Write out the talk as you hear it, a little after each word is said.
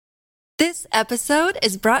This episode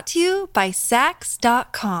is brought to you by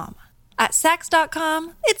Sax.com. At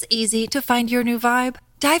Sax.com, it's easy to find your new vibe.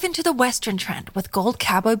 Dive into the Western trend with gold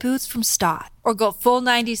cowboy boots from Stott, or go full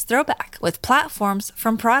 90s throwback with platforms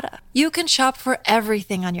from Prada. You can shop for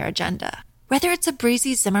everything on your agenda, whether it's a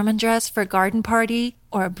breezy Zimmermann dress for a garden party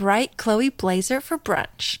or a bright Chloe blazer for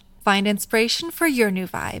brunch. Find inspiration for your new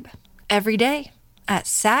vibe every day at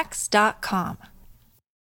Sax.com.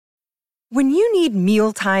 When you need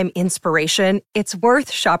mealtime inspiration, it's worth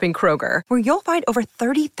shopping Kroger, where you'll find over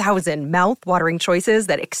 30,000 mouth-watering choices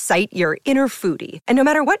that excite your inner foodie. And no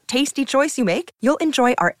matter what tasty choice you make, you'll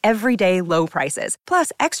enjoy our everyday low prices,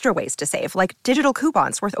 plus extra ways to save, like digital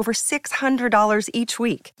coupons worth over $600 each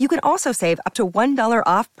week. You can also save up to $1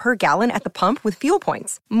 off per gallon at the pump with fuel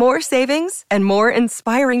points. More savings and more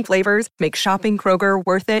inspiring flavors make shopping Kroger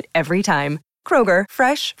worth it every time. Kroger,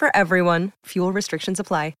 fresh for everyone. Fuel restrictions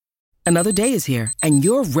apply. Another day is here, and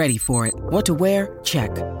you're ready for it. What to wear? Check.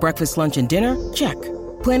 Breakfast, lunch, and dinner? Check.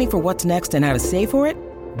 Planning for what's next and how to save for it?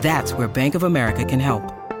 That's where Bank of America can help.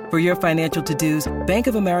 For your financial to-dos, Bank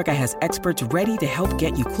of America has experts ready to help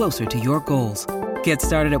get you closer to your goals. Get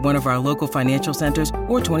started at one of our local financial centers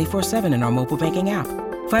or 24/7 in our mobile banking app.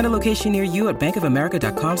 Find a location near you at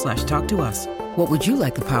bankofamerica.com/talktous. What would you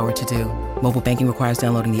like the power to do? Mobile banking requires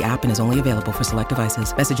downloading the app and is only available for select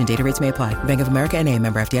devices. Message and data rates may apply. Bank of America N.A.,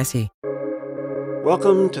 member FDIC.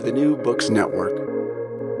 Welcome to the New Books Network.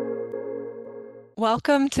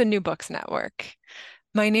 Welcome to New Books Network.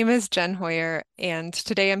 My name is Jen Hoyer, and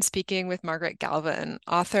today I'm speaking with Margaret Galvan,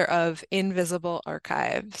 author of Invisible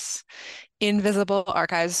Archives. Invisible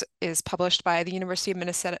Archives is published by the University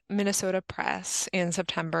of Minnesota Press in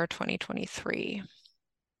September 2023.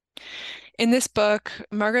 In this book,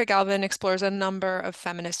 Margaret Galvan explores a number of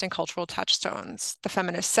feminist and cultural touchstones: the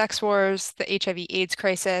feminist sex wars, the HIV/AIDS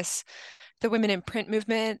crisis, the women in print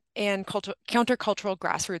movement, and countercultural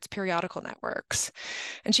grassroots periodical networks.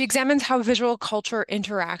 And she examines how visual culture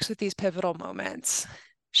interacts with these pivotal moments.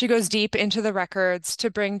 She goes deep into the records to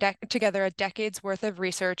bring together a decade's worth of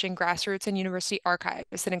research in grassroots and university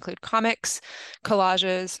archives that include comics,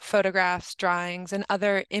 collages, photographs, drawings, and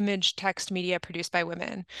other image text media produced by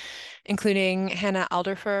women, including Hannah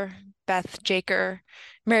Alderfer, Beth Jaker,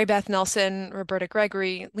 Mary Beth Nelson, Roberta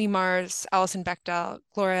Gregory, Lee Mars, Alison Bechdel,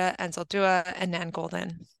 Gloria Anzaldúa, and Nan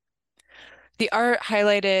Golden. The art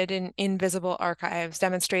highlighted in Invisible Archives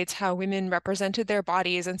demonstrates how women represented their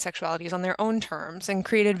bodies and sexualities on their own terms and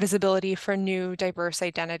created visibility for new, diverse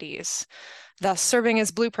identities, thus serving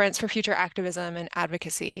as blueprints for future activism and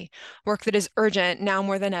advocacy, work that is urgent now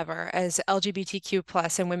more than ever as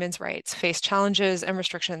LGBTQ+ and women's rights face challenges and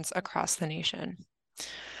restrictions across the nation.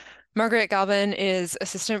 Margaret Galvan is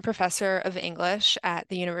Assistant Professor of English at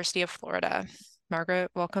the University of Florida.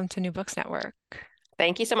 Margaret, welcome to New Books Network.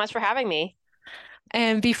 Thank you so much for having me.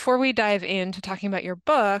 And before we dive into talking about your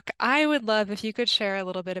book, I would love if you could share a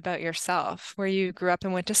little bit about yourself, where you grew up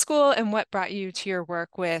and went to school, and what brought you to your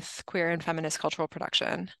work with queer and feminist cultural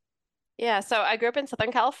production. Yeah, so I grew up in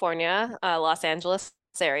Southern California, Los Angeles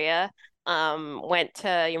area. Went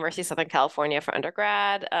to University of Southern California for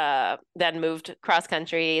undergrad, then moved cross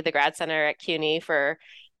country, the grad center at CUNY for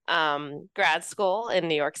grad school in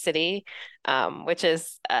New York City, which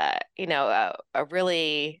is, a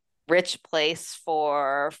really rich place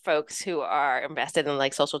for folks who are invested in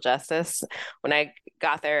like social justice. When I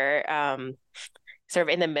got there, sort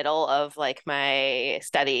of in the middle of like my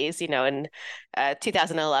studies, in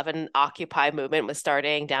 2011, Occupy movement was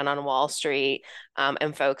starting down on Wall Street,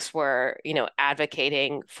 and folks were,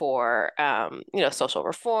 advocating for, social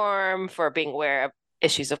reform, for being aware of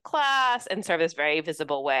issues of class in sort of this very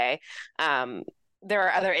visible way. There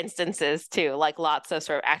are other instances too, like lots of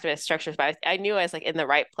sort of activist structures, but I knew I was like in the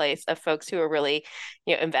right place of folks who were really,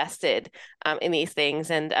 invested in these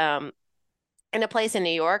things. And in a place in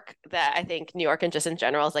New York that I think New York and just in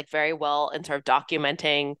general is like very well in sort of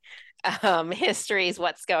documenting histories,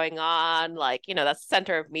 what's going on, like, that's the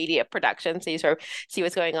center of media production. So you sort of see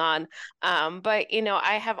what's going on. But,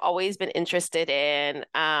 I have always been interested in,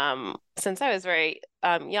 since I was very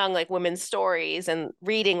young, like women's stories and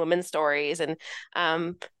reading women's stories and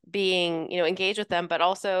being, engaged with them, but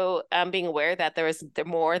also being aware that there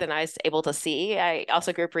more than I was able to see. I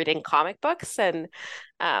also grew up reading comic books and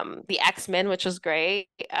the X-Men, which was great.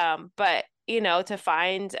 But, to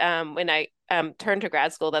find when I turned to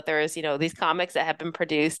grad school that there was, these comics that had been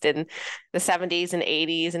produced in the 70s and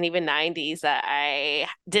 80s and even 90s that I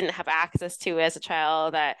didn't have access to as a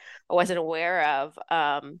child, that I wasn't aware of,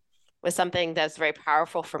 was something that's very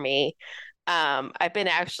powerful for me. I've been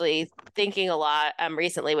actually thinking a lot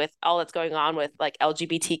recently with all that's going on with like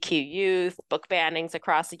LGBTQ youth, book bannings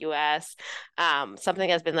across the US. Something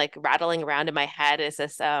that's been like rattling around in my head is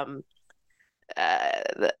this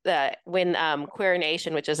the when Queer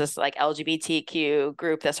Nation, which is this like LGBTQ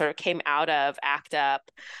group that sort of came out of ACT UP,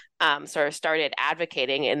 sort of started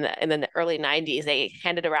advocating in the early 90s. They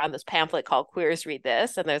handed around this pamphlet called Queers Read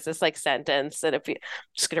This, and there's this like sentence, and if you, I'm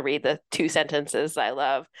just going to read the two sentences I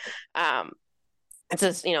love. It's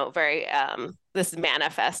this, very this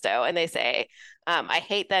manifesto, and they say, I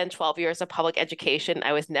hate that in 12 years of public education,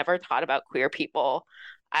 I was never taught about queer people.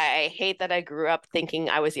 I hate that I grew up thinking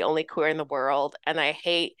I was the only queer in the world, and I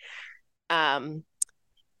hate um,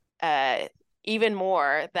 even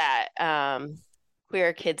more that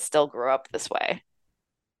queer kids still grow up this way,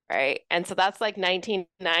 right? And so that's like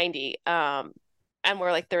 1990, and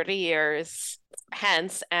we're like 30 years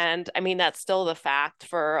hence, and I mean that's still the fact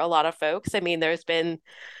for a lot of folks. I mean, there's been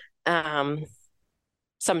um,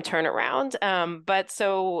 some turnaround, but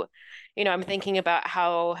so I'm thinking about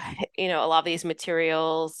how a lot of these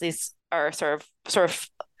materials, these are sort of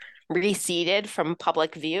receded from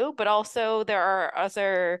public view, but also there are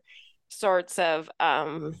other sorts of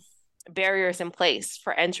barriers in place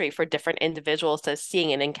for entry for different individuals to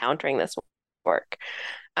seeing and encountering this work.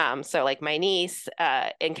 So like my niece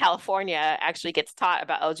in California actually gets taught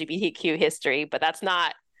about LGBTQ history, but that's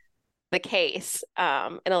not the case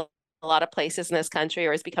in a lot of places in this country,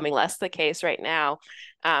 or is becoming less the case right now.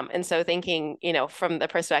 And so thinking, from the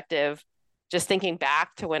perspective, just thinking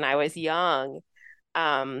back to when I was young,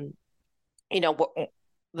 the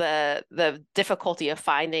difficulty of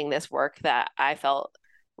finding this work that I felt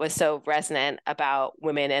was so resonant about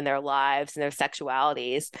women and their lives and their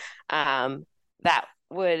sexualities, that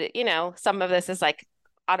would, some of this is like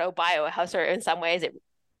autobio, how sort of in some ways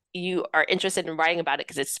you are interested in writing about it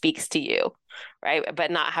because it speaks to you, right?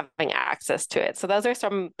 But not having access to it. So those are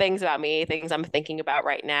some things about me, things I'm thinking about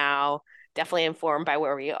right now, definitely informed by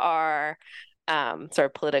where we are, sort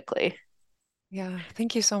of politically. Yeah,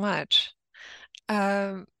 thank you so much.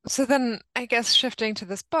 So then I guess shifting to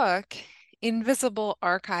this book, Invisible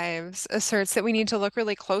Archives asserts that we need to look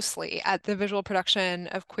really closely at the visual production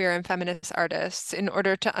of queer and feminist artists in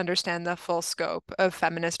order to understand the full scope of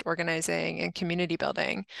feminist organizing and community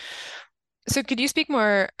building. So could you speak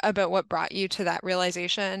more about what brought you to that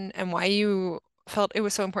realization and why you felt it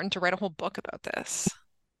was so important to write a whole book about this?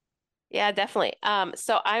 Yeah, definitely.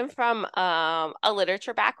 So I'm from a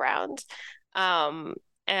literature background,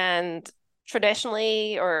 and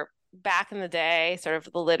traditionally, or back in the day, sort of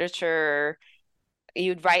the literature,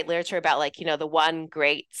 you'd write literature about like, the one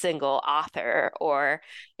great single author, or,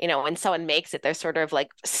 when someone makes it, they're sort of like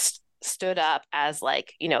stood up as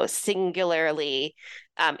like, singularly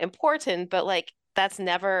important, but like that's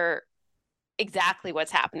never exactly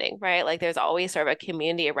what's happening, right? Like there's always sort of a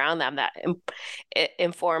community around them that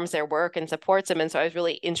informs their work and supports them. And so I was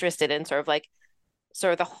really interested in sort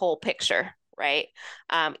of the whole picture, right?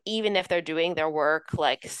 Even if they're doing their work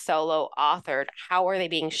like solo authored, how are they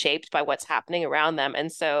being shaped by what's happening around them?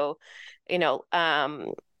 And so, you know,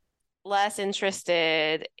 less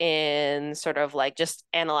interested in sort of like just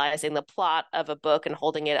analyzing the plot of a book and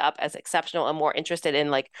holding it up as exceptional, and more interested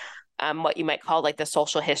in like what you might call like the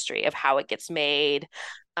social history of how it gets made,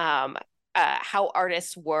 how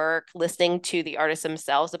artists work, listening to the artists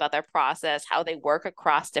themselves about their process, how they work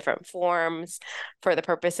across different forms for the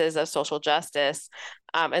purposes of social justice.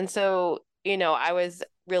 And so, I was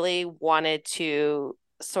really wanted to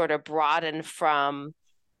sort of broaden from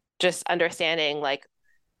just understanding like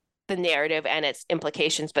the narrative and its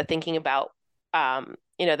implications, but thinking about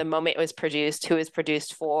the moment it was produced, who it was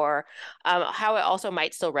produced for, how it also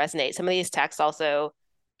might still resonate. Some of these texts also,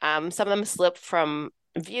 some of them slip from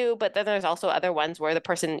view, but then there's also other ones where the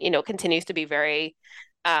person, continues to be very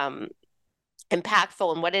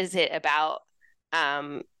impactful. And what is it about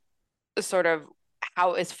sort of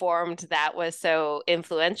how it was formed that was so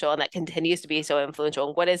influential and that continues to be so influential?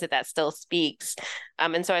 And what is it that still speaks?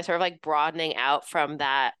 And so I sort of like broadening out from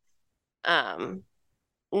that.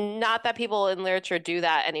 Not that people in literature do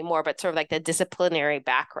that anymore, but sort of like the disciplinary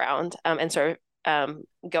background, and sort of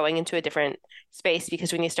going into a different space,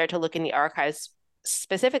 because when you start to look in the archives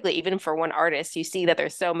specifically, even for one artist, you see that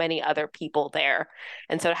there's so many other people there.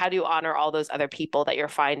 And so how do you honor all those other people that you're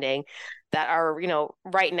finding that are,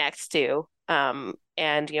 right next to, and,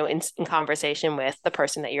 in conversation with the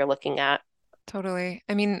person that you're looking at? Totally.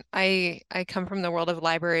 I mean, I come from the world of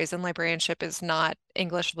libraries, and librarianship is not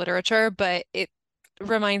English literature, but it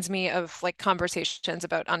reminds me of like conversations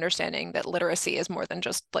about understanding that literacy is more than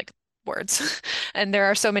just like words. And there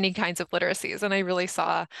are so many kinds of literacies. And I really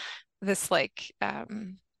saw this like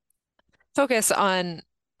focus on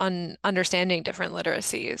understanding different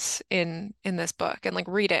literacies in this book and like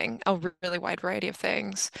reading a really wide variety of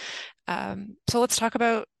things. So let's talk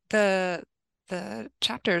about the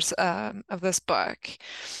chapters of this book.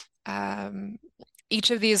 Um, each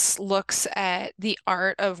of these looks at the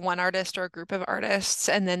art of one artist or a group of artists,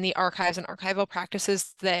 and then the archives and archival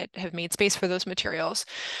practices that have made space for those materials.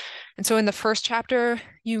 And so in the first chapter,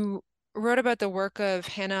 you wrote about the work of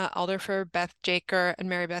Hannah Alderfer, Beth Jaker, and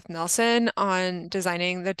Mary Beth Nelson on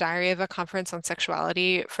designing the Diary of a Conference on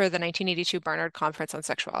Sexuality for the 1982 Barnard Conference on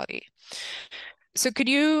Sexuality. So could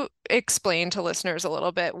you explain to listeners a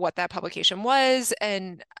little bit what that publication was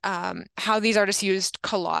and how these artists used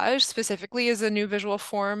collage specifically as a new visual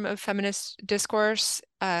form of feminist discourse?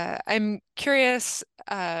 I'm curious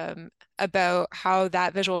about how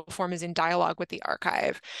that visual form is in dialogue with the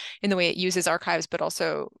archive in the way it uses archives, but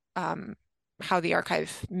also how the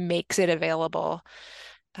archive makes it available.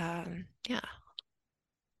 Yeah.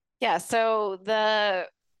 Yeah, so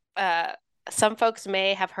some folks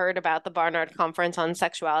may have heard about the Barnard Conference on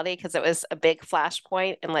Sexuality because it was a big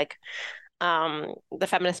flashpoint in like the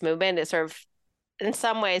feminist movement. It sort of, in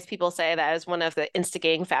some ways, people say that is one of the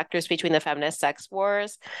instigating factors between the feminist sex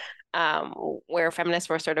wars, where feminists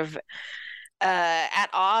were sort of at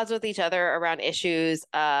odds with each other around issues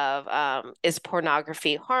of is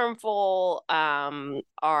pornography harmful?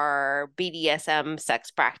 Are BDSM sex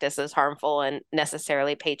practices harmful and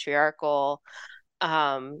necessarily patriarchal?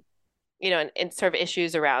 And sort of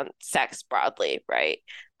issues around sex broadly, right?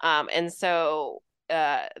 And so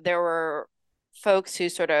there were folks who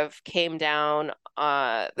sort of came down.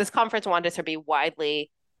 This conference wanted to sort of be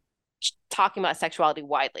widely talking about sexuality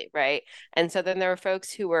widely, right? And so then there were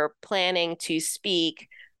folks who were planning to speak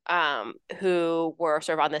who were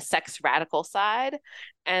sort of on the sex radical side,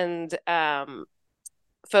 and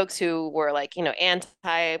folks who were like,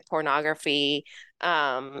 anti-pornography,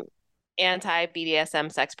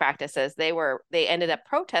 anti-BDSM sex practices. They ended up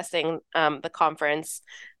protesting the conference,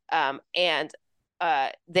 and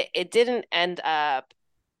it didn't end up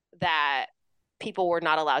that people were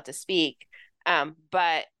not allowed to speak.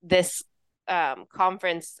 But this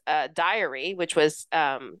conference diary, which was,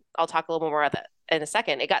 I'll talk a little more about that in a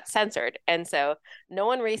second, it got censored. And so no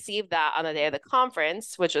one received that on the day of the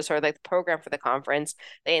conference, which was sort of like the program for the conference.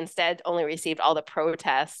 They instead only received all the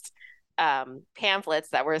protest pamphlets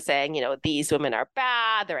that were saying, these women are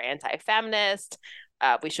bad, they're anti-feminist,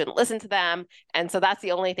 we shouldn't listen to them. And so that's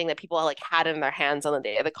the only thing that people like had in their hands on the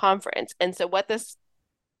day of the conference. And so what this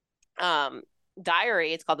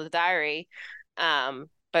diary, it's called the diary,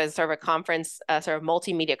 but it's sort of a conference, sort of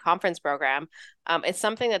multimedia conference program. It's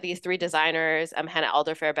something that these three designers, Hannah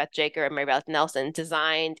Alderfer, Beth Jaker, and Mary Beth Nelson,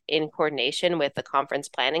 designed in coordination with the conference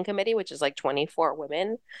planning committee, which is like 24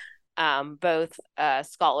 women, both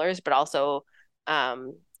scholars, but also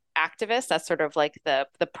activists. That's sort of like the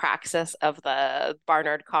praxis of the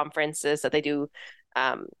Barnard conferences that they do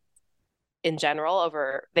in general.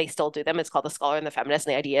 They still do them. It's called the Scholar and the Feminist,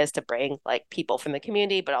 and the idea is to bring like people from the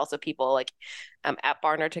community, but also people like at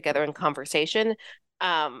Barnard together in conversation.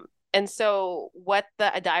 And so what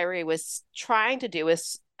the diary was trying to do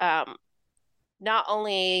is not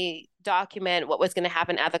only document what was going to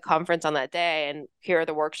happen at the conference on that day, and here are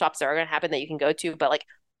the workshops that are going to happen that you can go to, but like,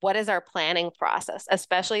 what is our planning process,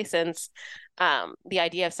 especially since the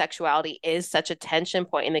idea of sexuality is such a tension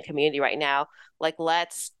point in the community right now. Like,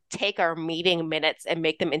 let's take our meeting minutes and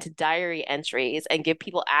make them into diary entries and give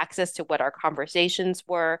people access to what our conversations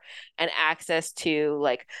were and access to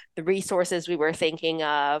like the resources we were thinking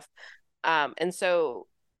of. And so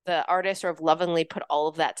the artists sort of lovingly put all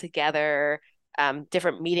of that together,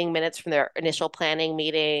 different meeting minutes from their initial planning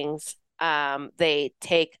meetings. They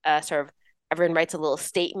take a sort of, everyone writes a little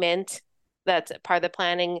statement that's part of the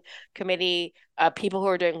planning committee. People who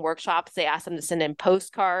are doing workshops, they ask them to send in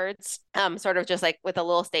postcards, sort of just like with a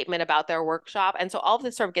little statement about their workshop. And so all of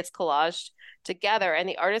this sort of gets collaged together, and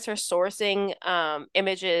the artists are sourcing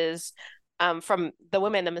images from the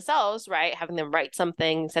women themselves, right? Having them write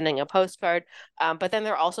something, sending a postcard. But then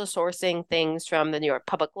they're also sourcing things from the New York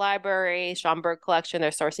Public Library, Schomburg Collection. They're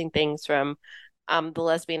sourcing things from the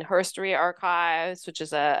Lesbian Herstory Archives, which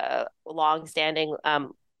is a long-standing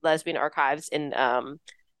lesbian archives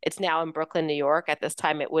it's now in Brooklyn, New York. At this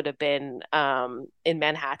time, it would have been in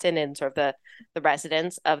Manhattan, in sort of the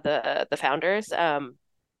residence of the founders. And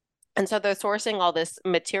so they're sourcing all this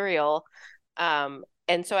material. And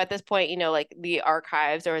so at this point, like the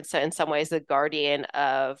archives are in some ways the guardian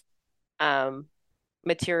of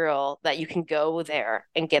material that you can go there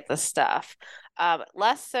and get the stuff.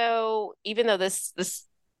 Less so, even though this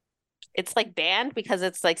it's like banned because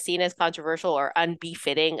it's like seen as controversial or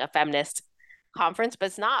unbefitting a feminist conference, but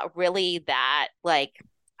it's not really that like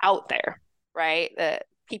out there, right?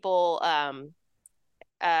 People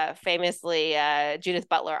famously, Judith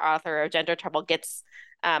Butler, author of Gender Trouble, gets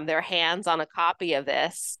their hands on a copy of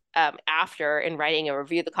this after in writing a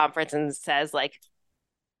review of the conference and says like,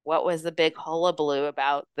 what was the big hullabaloo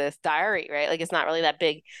about this diary, right? Like it's not really that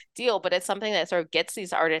big deal, but it's something that sort of gets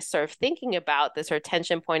these artists sort of thinking about this sort of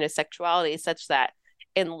tension point of sexuality, such that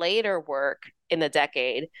in later work in the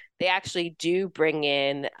decade, they actually do bring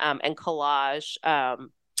in and collage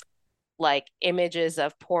like images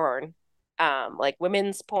of porn, like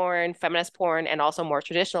women's porn, feminist porn, and also more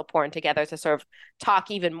traditional porn together to sort of talk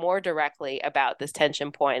even more directly about this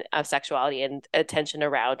tension point of sexuality and attention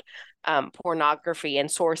around pornography and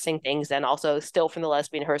sourcing things, and also still from the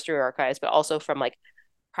lesbian history archives, but also from like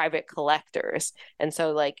private collectors. And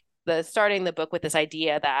so like the starting the book with this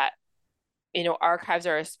idea that, you know, archives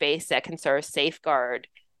are a space that can sort of safeguard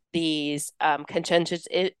these contentious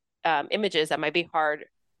images that might be hard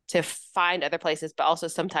to find other places, but also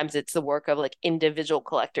sometimes it's the work of like individual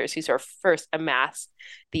collectors who sort of first amass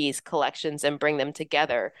these collections and bring them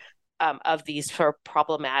together of these sort of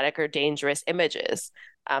problematic or dangerous images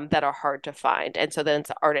that are hard to find. And so then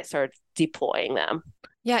the artists are deploying them.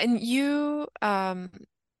 Yeah, and you, I'm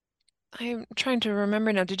trying to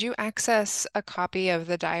remember now, did you access a copy of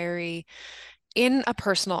the diary in a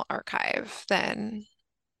personal archive then?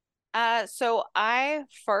 So I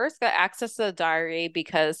first got access to the diary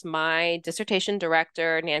because my dissertation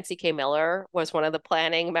director, Nancy K. Miller, was one of the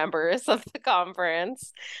planning members of the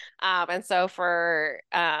conference. And so for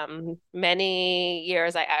many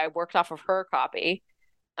years, I worked off of her copy.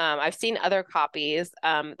 I've seen other copies.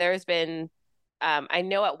 There's been, I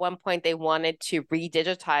know at one point they wanted to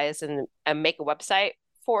redigitize and make a website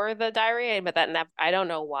for the diary, but that I don't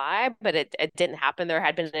know why, but it didn't happen. There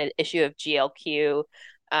had been an issue of GLQ,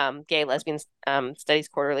 Gay Lesbian Studies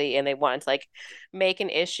Quarterly, and they wanted to like make an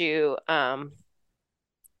issue, like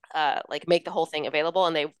make the whole thing available,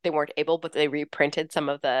 and they weren't able, but they reprinted some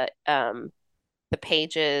of the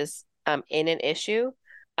pages in an issue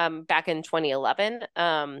back in 2011.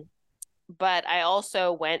 But I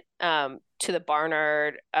also went to the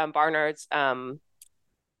Barnard's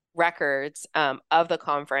records of the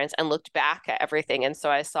conference and looked back at everything, and so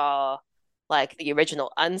I saw like the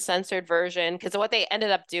original uncensored version, because what they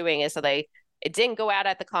ended up doing is it didn't go out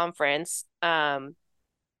at the conference,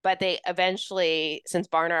 but they eventually, since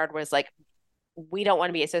Barnard was like, we don't want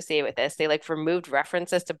to be associated with this, they like removed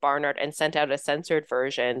references to Barnard and sent out a censored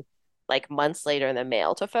version like months later in the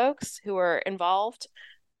mail to folks who were involved.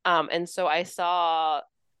 And so I saw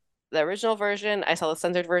the original version, I saw the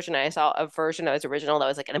censored version, and I saw a version that was original that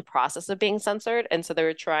was like in the process of being censored. And so they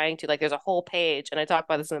were trying to like, there's a whole page, and I talk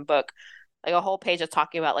about this in the book, like a whole page of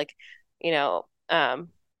talking about like, you know,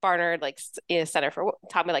 Barnard, like, you know, Center for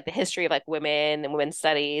talking about like the history of like women and women's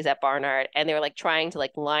studies at Barnard, and they were like trying to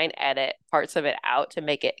like line edit parts of it out to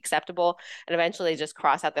make it acceptable, and eventually just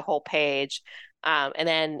cross out the whole page, and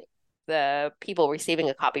then the people receiving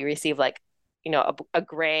a copy receive like, you know, a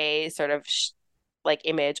gray sort of like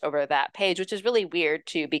image over that page, which is really weird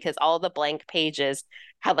too, because all the blank pages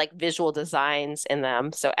had like visual designs in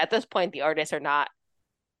them. So at this point, the artists are not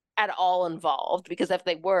at all involved, because if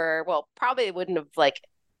they were, well, probably they wouldn't have like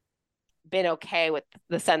been okay with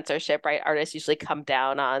the censorship, right? Artists usually come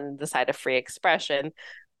down on the side of free expression.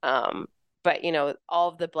 But you know, all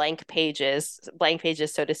of the blank pages,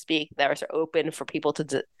 so to speak, that are open for people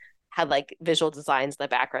to had like visual designs in the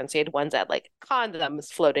background. So you had ones that like condoms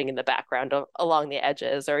floating in the background along the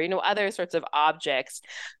edges, or, you know, other sorts of objects.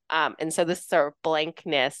 And so this sort of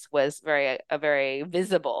blankness was a very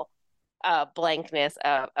visible blankness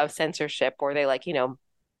of censorship, where they like, you know,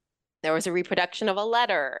 there was a reproduction of a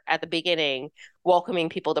letter at the beginning welcoming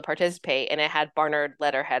people to participate, and it had Barnard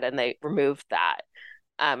letterhead, and they removed that.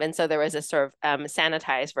 And so there was a sort of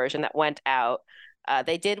sanitized version that went out.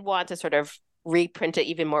 They did want to sort of reprint it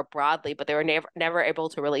even more broadly, but they were never able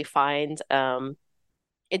to really find.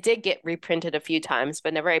 It did get reprinted a few times,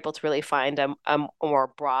 but never able to really find a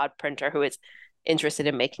more broad printer who is interested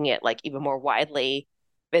in making it like even more widely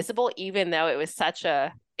visible, even though it was such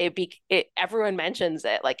a everyone mentions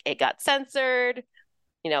it, like it got censored,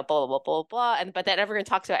 you know, blah blah blah blah blah, and but then everyone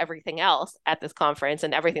talks about everything else at this conference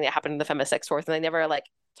and everything that happened in the feminist sex source, and they never like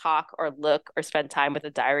talk or look or spend time with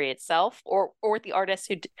the diary itself, or with the artists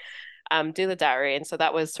who do the diary. And so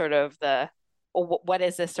that was sort of what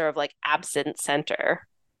is this sort of like absent center?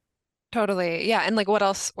 Totally. Yeah. And like what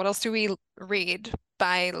else do we read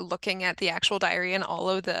by looking at the actual diary and all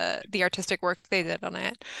of the artistic work they did on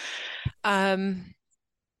it?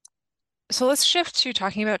 So let's shift to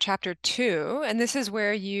talking about chapter 2, and this is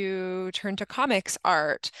where you turn to comics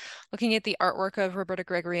art, looking at the artwork of Roberta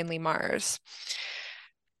Gregory and Lee Mars.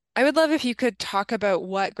 I would love if you could talk about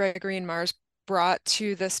what Gregory and Mars brought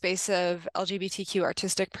to the space of LGBTQ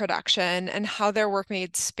artistic production and how their work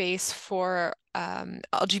made space for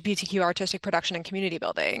LGBTQ artistic production and community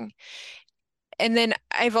building. And then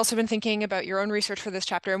I've also been thinking about your own research for this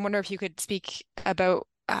chapter and wonder if you could speak about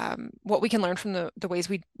what we can learn from the ways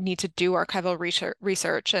we need to do archival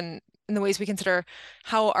research and the ways we consider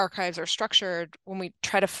how archives are structured when we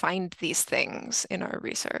try to find these things in our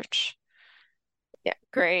research. Yeah,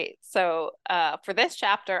 great. So for this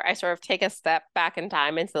chapter, I sort of take a step back in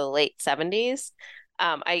time into the late 70s.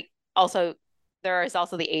 I also, there is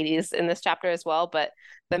also the 80s in this chapter as well, but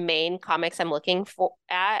the main comics I'm looking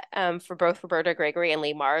at for both Roberta Gregory and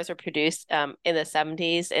Lee Mars were produced in the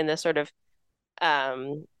 70s in the sort of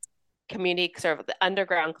community, sort of the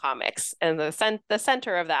underground comics. And the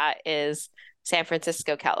center of that is San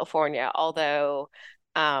Francisco, California, although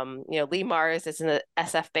Lee Mars is in the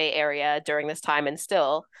SF Bay area during this time, and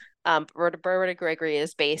still, Roberta Gregory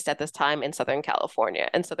is based at this time in Southern California,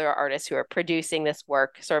 and so there are artists who are producing this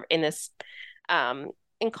work sort of in this,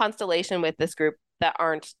 in constellation with this group that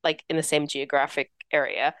aren't like in the same geographic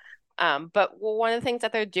area. But one of the things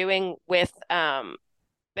that they're doing with,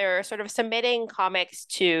 they're sort of submitting comics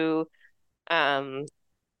to,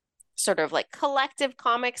 sort of like collective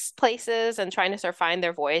comics places and trying to sort of find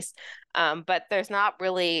their voice. But there's not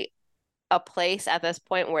really a place at this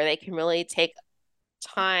point where they can really take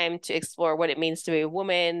time to explore what it means to be a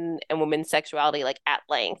woman and women's sexuality like at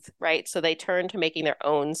length, right? So they turn to making their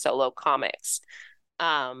own solo comics,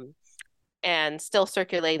 and still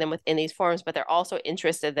circulating them within these forms, but they're also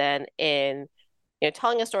interested then in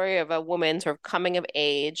telling a story of a woman sort of coming of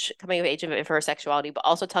age of her sexuality, but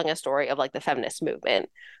also telling a story of like the feminist movement,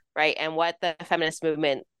 right? And what the feminist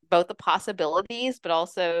movement, both the possibilities, but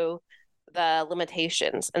also the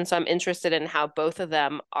limitations. And so I'm interested in how both of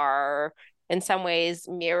them are in some ways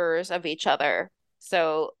mirrors of each other.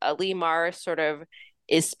 So Lee Mars sort of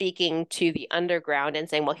is speaking to the underground and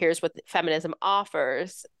saying, well, here's what feminism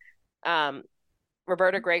offers.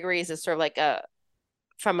 Roberta Gregory's is sort of like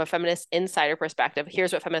from a feminist insider perspective,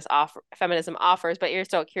 here's what feminism offers, but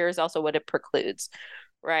here's also what it precludes,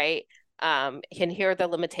 right? Can hear the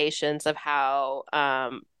limitations of how,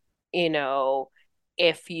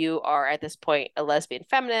 if you are at this point a lesbian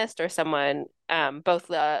feminist or someone, both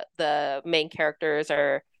the main characters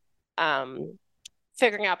are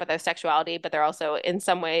figuring out about their sexuality, but they're also in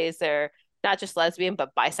some ways they're not just lesbian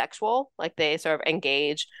but bisexual, like they sort of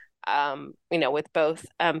engage, with both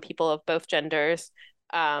people of both genders.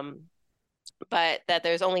 But that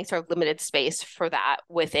there's only sort of limited space for that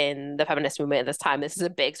within the feminist movement at this time. This is a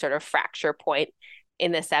big sort of fracture point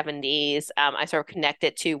in the 70s. I sort of connect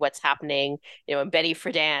it to what's happening, when Betty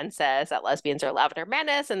Friedan says that lesbians are lavender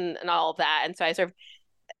menace and all of that. And so I sort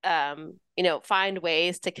of, find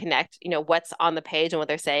ways to connect, what's on the page and what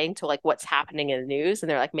they're saying to like what's happening in the news. And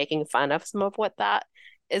they're like making fun of some of what that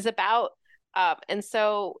is about. And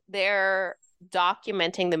so they're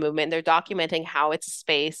documenting the movement. They're documenting how it's a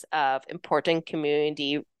space of important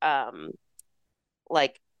community,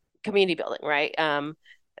 like community building, right?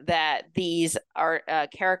 That these are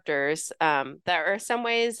characters that are in some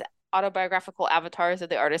ways autobiographical avatars of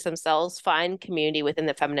the artists themselves, find community within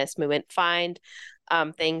the feminist movement, find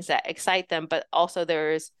things that excite them, but also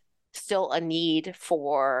there's still a need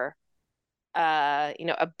for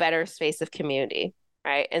a better space of community,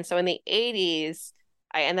 right? And so in the 80s,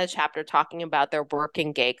 I end the chapter talking about their work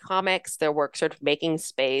in gay comics, their work sort of making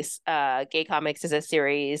space. Gay comics is a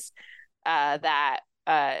series that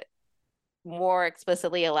more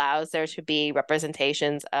explicitly allows there to be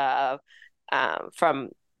representations of from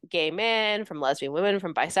gay men, from lesbian women,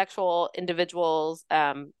 from bisexual individuals.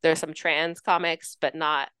 There's some trans comics, but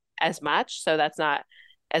not as much. So that's not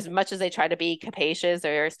as much as they try to be capacious.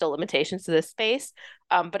 There are still limitations to this space,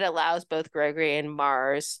 but it allows both Gregory and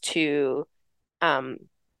Mars to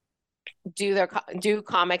do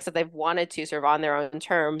comics that they've wanted to sort of on their own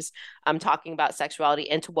terms, talking about sexuality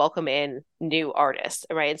and to welcome in new artists,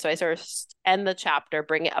 right? And so I sort of end the chapter,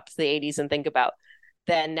 bring it up to the 80s and think about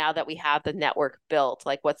then now that we have the network built,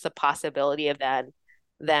 like what's the possibility of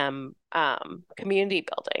them community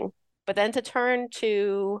building, but then to turn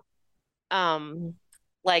to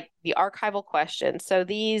like the archival question. So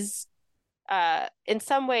these in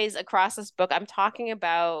some ways across this book, I'm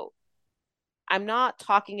not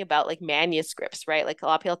talking about like manuscripts, right? Like a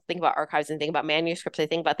lot of people think about archives and think about manuscripts. They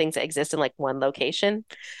think about things that exist in like one location.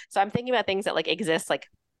 So I'm thinking about things that like exist like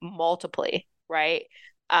multiply, right?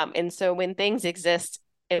 And so when things exist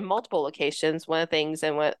in multiple locations. One of the things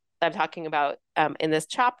and what I'm talking about in this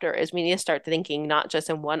chapter is we need to start thinking not just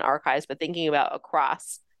in one archives, but thinking about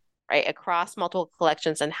across, right? Across multiple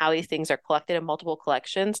collections and how these things are collected in multiple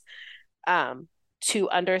collections to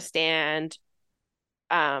understand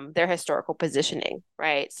their historical positioning,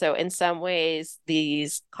 right? So in some ways,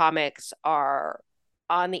 these comics are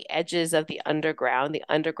on the edges of the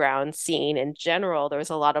underground scene in general. There was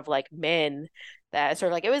a lot of like men that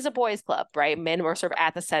sort of like, it was a boys' club, right? Men were sort of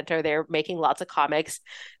at the center. They're making lots of comics,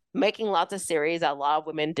 making lots of series that a lot of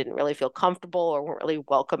women didn't really feel comfortable or weren't really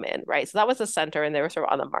welcome in, right? So that was the center and they were sort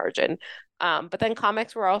of on the margin. But then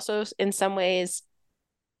comics were also in some ways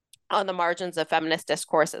on the margins of feminist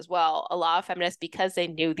discourse as well. A lot of feminists, because they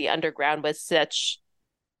knew the underground was such,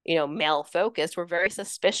 male focused, were very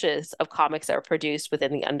suspicious of comics that were produced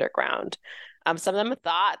within the underground. Some of them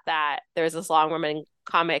thought that there was this long woman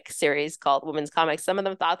comic series called Women's Comics. Some of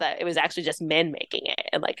them thought that it was actually just men making it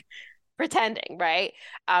and like pretending, right?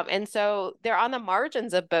 And so they're on the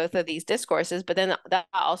margins of both of these discourses, but then that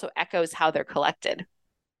also echoes how they're collected,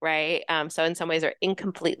 right? So in some ways they're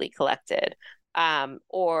incompletely collected.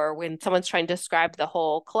 Or when someone's trying to describe the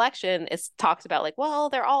whole collection, it talks about like, well,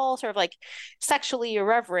 they're all sort of like sexually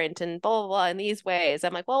irreverent and blah, blah, blah in these ways.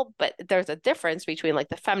 I'm like, well, but there's a difference between like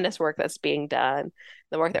the feminist work that's being done,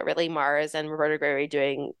 the work that Ridley Mars and Roberta Gregory are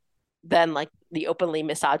doing, than like the openly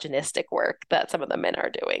misogynistic work that some of the men are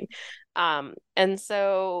doing. And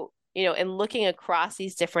so, in looking across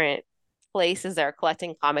these different places that are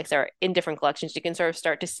collecting comics that are in different collections, you can sort of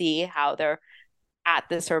start to see how they're at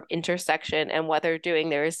this sort of intersection and what they're doing.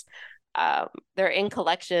 They're in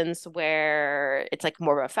collections where it's like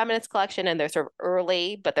more of a feminist collection and they're sort of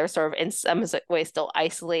early, but they're sort of in some way still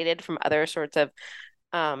isolated from other sorts of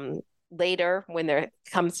later when there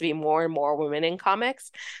comes to be more and more women in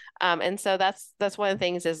comics. And so that's one of the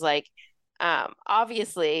things is like,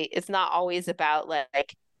 obviously it's not always about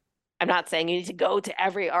like, I'm not saying you need to go to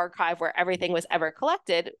every archive where everything was ever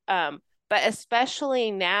collected, but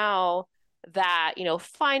especially now that,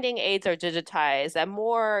 finding aids are digitized, that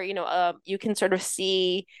more, you can sort of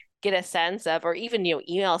get a sense of, or even,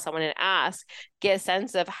 email someone and ask, get a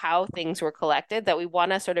sense of how things were collected, that we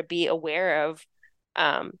want to sort of be aware of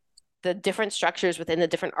the different structures within the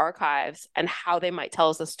different archives and how they might tell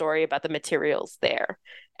us a story about the materials there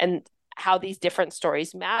and how these different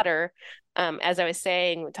stories matter. As I was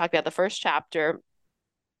saying, we talked about the first chapter,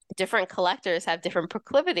 different collectors have different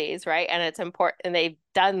proclivities, right? And it's important, and they've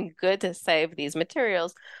done good to save these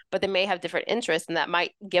materials, but they may have different interests, and that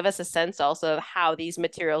might give us a sense also of how these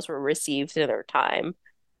materials were received in their time,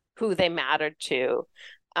 who they mattered to,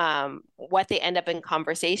 what they end up in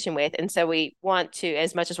conversation with. And so we want to,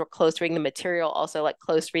 as much as we're close reading the material, also like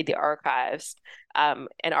close read the archives,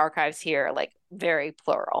 and archives here, like very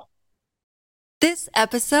plural. This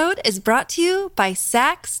episode is brought to you by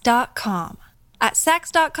Sax.com. At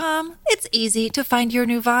Sax.com, it's easy to find your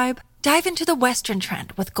new vibe. Dive into the Western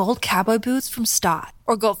trend with gold cowboy boots from Stott,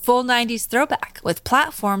 or go full 90s throwback with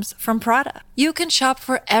platforms from Prada. You can shop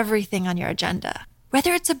for everything on your agenda,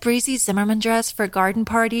 whether it's a breezy Zimmermann dress for a garden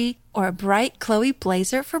party or a bright Chloe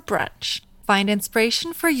blazer for brunch. Find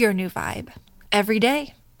inspiration for your new vibe every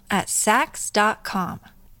day at Sax.com.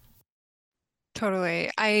 Totally.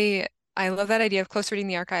 I love that idea of close reading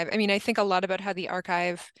the archive. I mean, I think a lot about how the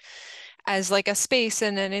archive as like a space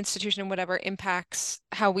and an institution and whatever impacts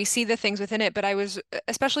how we see the things within it. But I was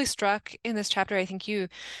especially struck in this chapter, I think you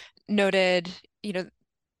noted,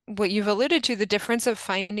 what you've alluded to, the difference of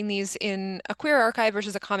finding these in a queer archive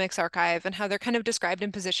versus a comics archive and how they're kind of described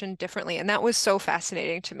and positioned differently. And that was so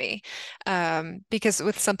fascinating to me, because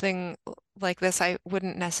with something like this, I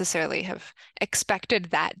wouldn't necessarily have expected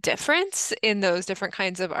that difference in those different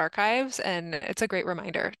kinds of archives. And it's a great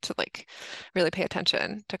reminder to like really pay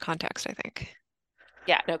attention to context, I think.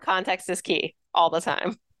 Yeah, no, context is key all the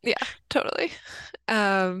time. Yeah, totally.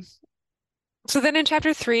 So then in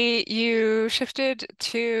chapter 3, you shifted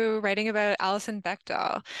to writing about Alison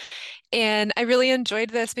Bechdel. And I really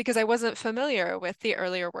enjoyed this because I wasn't familiar with the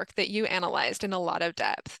earlier work that you analyzed in a lot of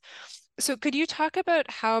depth. So could you talk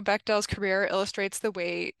about how Bechdel's career illustrates the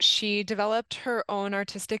way she developed her own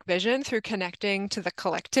artistic vision through connecting to the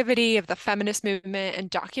collectivity of the feminist movement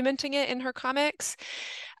and documenting it in her comics?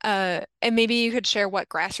 And maybe you could share what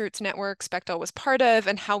grassroots networks Bechdel was part of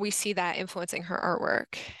and how we see that influencing her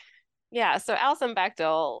artwork. Yeah, so Alison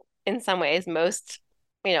Bechdel, in some ways, most,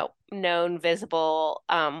 known, visible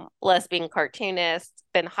lesbian cartoonist,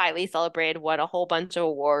 been highly celebrated, won a whole bunch of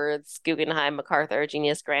awards, Guggenheim, MacArthur,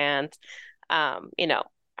 Genius Grant.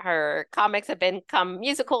 Her comics have become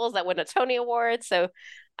musicals that win a Tony Award, so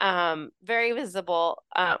very visible.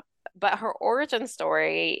 But her origin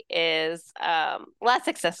story is less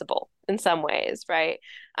accessible in some ways, right?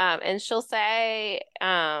 And she'll say,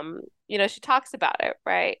 she talks about it,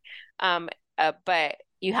 right? But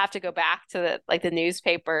you have to go back to the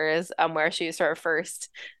newspapers where she was sort of first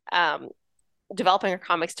um, developing her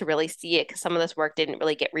comics to really see it, because some of this work didn't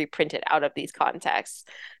really get reprinted out of these contexts.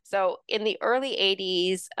 So in the early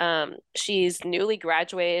 80s, she's newly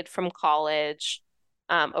graduated from college,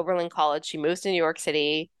 Oberlin College. She moves to New York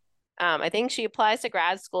City. I think she applies to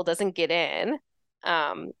grad school, doesn't get in,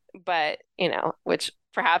 but, which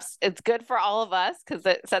perhaps it's good for all of us because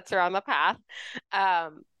it sets her on the path.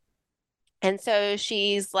 And so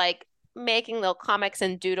she's like making little comics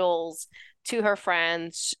and doodles to her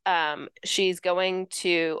friends. She's going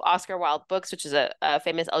to Oscar Wilde Books, which is a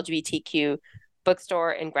famous LGBTQ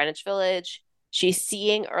bookstore in Greenwich Village. She's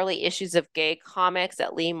seeing early issues of gay comics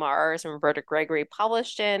that Lee Mars and Roberta Gregory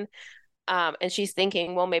published in. And she's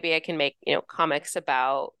thinking, well, maybe I can make, comics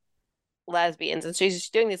about lesbians. And she's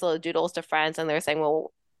doing these little doodles to friends, and they're saying,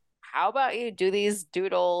 well, how about you do these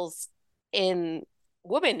doodles in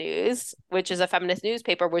Woman News, which is a feminist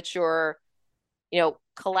newspaper, which you're,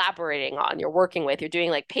 collaborating on, you're working with, you're doing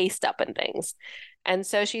like paste up and things. And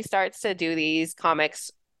so she starts to do these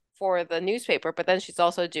comics for the newspaper, but then she's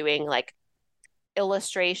also doing like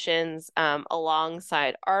illustrations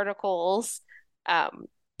alongside articles. Sarah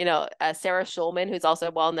Schulman, who's also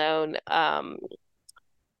a well-known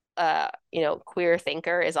queer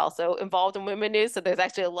thinker, is also involved in Women News. So there's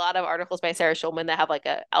actually a lot of articles by Sarah Schulman that have like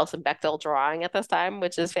a Alison Bechdel drawing at this time,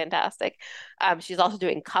 which is fantastic. She's also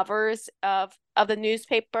doing covers of the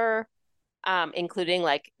newspaper, including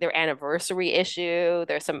like their anniversary issue.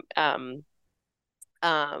 There's some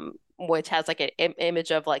which has like an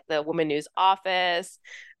image of like the Women News office.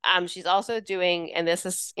 She's also doing, and this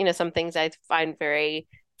is, some things I find very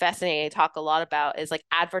fascinating, I talk a lot about, is like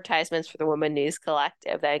advertisements for the Women News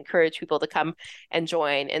Collective that encourage people to come and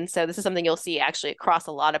join. And so this is something you'll see actually across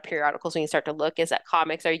a lot of periodicals when you start to look, is that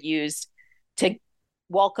comics are used to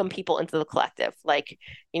welcome people into the collective. Like,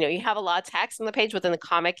 you have a lot of text on the page within the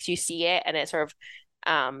comics, you see it and it sort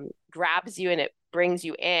of grabs you and it brings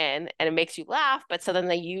you in and it makes you laugh. But so then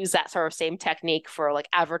they use that sort of same technique for like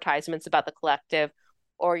advertisements about the collective.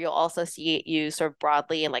 Or you'll also see it used sort of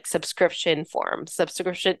broadly in like subscription forms.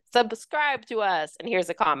 Subscribe to us, and here's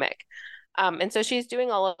a comic. And so she's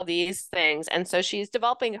doing all of these things. And so she's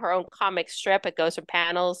developing her own comic strip. It goes from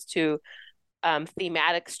panels to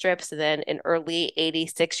thematic strips. And then in early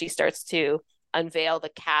 86, she starts to unveil the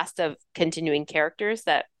cast of continuing characters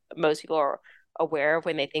that most people are aware of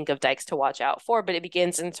when they think of Dykes to watch out for. But it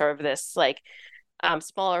begins in sort of this like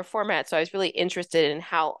smaller format. So I was really interested in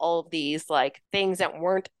how all of these like things that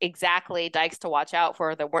weren't exactly Dykes to watch out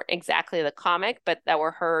for, that weren't exactly the comic, but that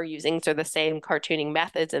were her using sort of the same cartooning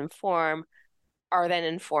methods and form, are then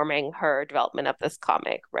informing her development of this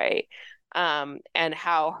comic, right? And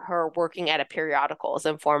how her working at a periodical is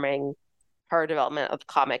informing her development of the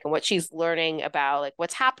comic and what she's learning about like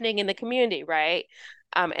what's happening in the community, right?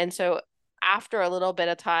 And so after a little bit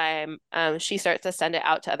of time, she starts to send it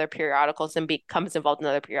out to other periodicals and becomes involved in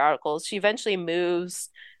other periodicals. She eventually moves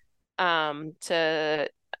to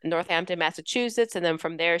Northampton, Massachusetts, and then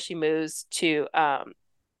from there she moves to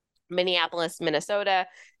Minneapolis, Minnesota.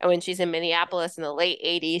 And when she's in Minneapolis in the late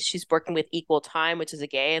 80s, she's working with Equal Time, which is a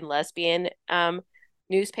gay and lesbian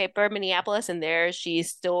newspaper, Minneapolis. And there she's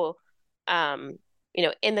still, in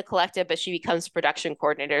the collective, but she becomes production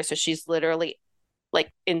coordinator. So she's literally like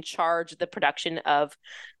in charge of the production of,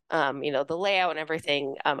 the layout and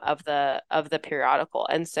everything of the periodical.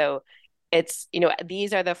 And so it's,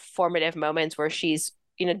 these are the formative moments where she's,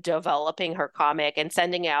 developing her comic and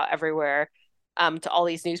sending it out everywhere to all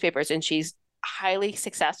these newspapers. And she's highly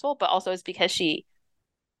successful, but also it's because she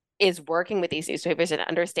is working with these newspapers and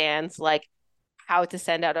understands like how to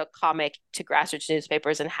send out a comic to grassroots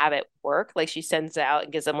newspapers and have it work. Like she sends it out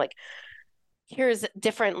and gives them like, here's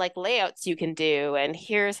different like layouts you can do, and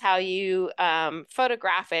here's how you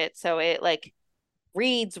photograph it so it like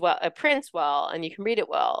reads well, it prints well, and you can read it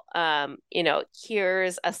well.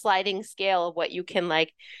 Here's a sliding scale of what you can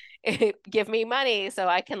like give me money so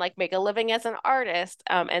I can like make a living as an artist.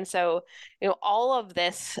 And so, all of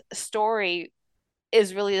this story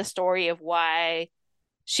is really the story of why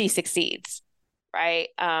she succeeds, right?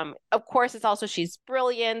 Of course, it's also she's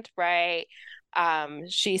brilliant, right?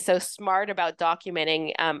 She's so smart about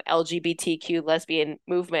documenting LGBTQ lesbian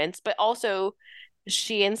movements, but also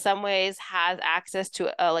she in some ways has access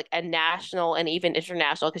to a national and even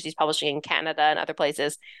international, because she's publishing in Canada and other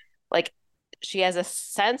places. Like she has a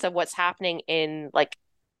sense of what's happening in like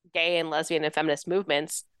gay and lesbian and feminist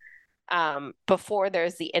movements before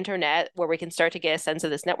there's the internet where we can start to get a sense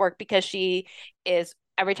of this network, because she is,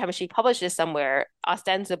 every time she publishes somewhere,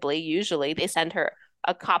 ostensibly, usually they send her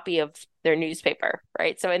a copy of their newspaper,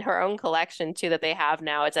 right? So in her own collection too that they have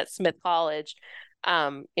now, it's at Smith College.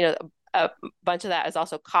 A bunch of that is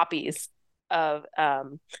also copies of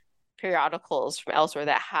periodicals from elsewhere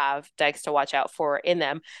that have Dykes to Watch Out For in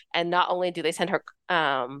them. And not only do they send her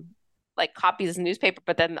like copies of the newspaper,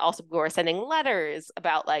 but then also people are sending letters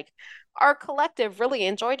about like, our collective really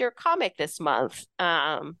enjoyed your comic this month.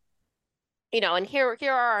 And here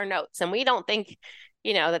are our notes. And we don't think,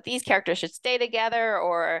 that these characters should stay together,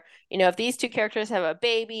 or, if these two characters have a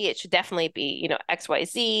baby, it should definitely be,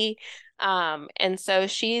 XYZ. And so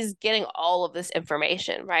she's getting all of this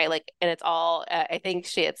information, right? Like, and it's all, I think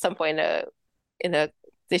she at some point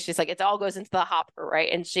she's like, it all goes into the hopper, right?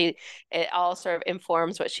 And it all sort of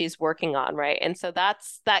informs what she's working on, right? And so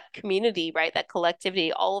that's that community, right? That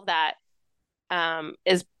collectivity, all of that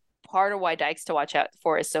is part of why Dykes to Watch Out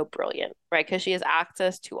For is so brilliant, right? Because she has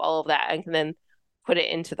access to all of that and can then put it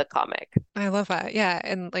into the comic. I love that. Yeah.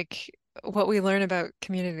 And like what we learn about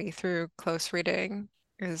community through close reading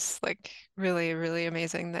is like really, really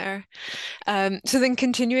amazing there. So then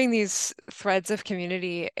continuing these threads of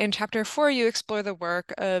community, in chapter 4, you explore the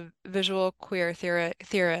work of visual queer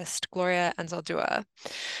theorist Gloria Anzaldúa.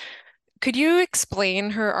 Could you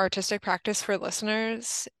explain her artistic practice for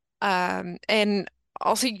listeners? And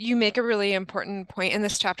also, you make a really important point in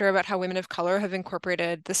this chapter about how women of color have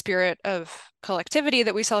incorporated the spirit of collectivity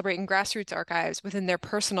that we celebrate in grassroots archives within their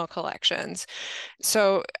personal collections.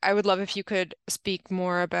 So I would love if you could speak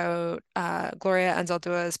more about Gloria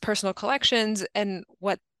Anzaldúa's personal collections and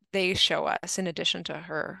what they show us in addition to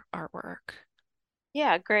her artwork.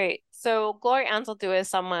 Yeah, great. So Gloria Anzaldúa is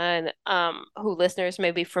someone who listeners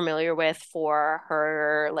may be familiar with for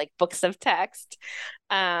her like books of text.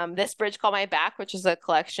 This Bridge Called My Back, which is a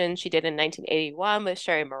collection she did in 1981 with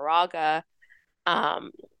Sherry Moraga.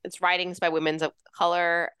 It's writings by women of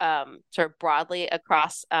color, sort of broadly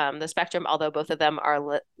across the spectrum, although both of them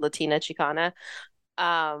are Latina Chicana.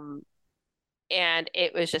 And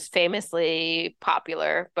it was just famously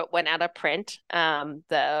popular, but went out of print.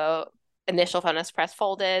 The initial feminist press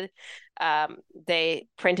folded. They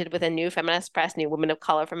printed with a new feminist press, new women of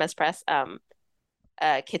color feminist press,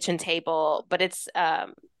 kitchen table, but it's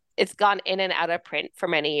gone in and out of print for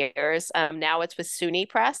many years. Now it's with SUNY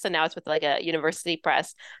Press, and now it's with like a university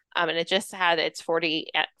press. And it just had its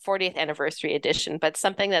 40th anniversary edition, but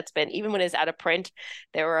something that's been, even when it's out of print,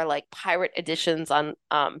 there were like pirate editions on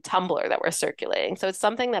Tumblr that were circulating. So it's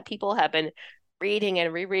something that people have been reading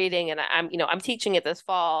and rereading, and I'm teaching it this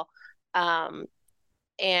fall. And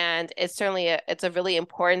it's certainly it's a really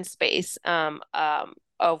important space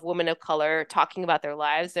of women of color talking about their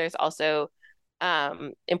lives. There's also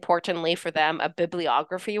importantly for them a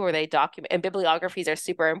bibliography where they document, and bibliographies are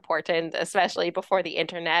super important, especially before the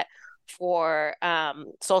internet, for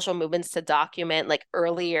social movements to document like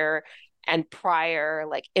earlier and prior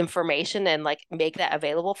like information and like make that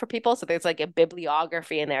available for people. So there's like a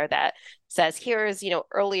bibliography in there that says, here's,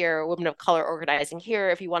 earlier women of color organizing.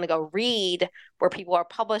 Here, if you want to go read where people are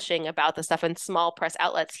publishing about the stuff in small press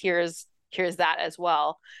outlets, here's that as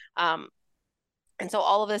well. And so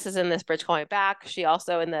all of this is in this Bridge Called My Back. She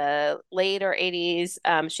also, in the later 80s,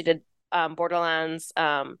 she did Borderlands,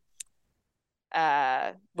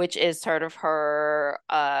 which is sort of her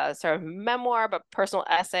sort of memoir, but personal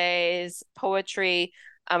essays, poetry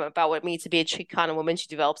about what it means to be a Chicana woman. She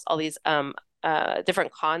develops all these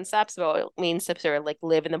different concepts about what it means to sort of like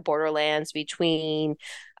live in the borderlands between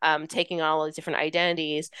taking on all these different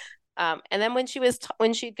identities. And then when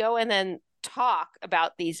she'd go and then talk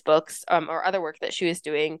about these books or other work that she was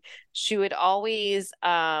doing, she would always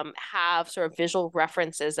have sort of visual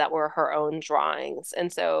references that were her own drawings.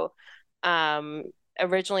 And so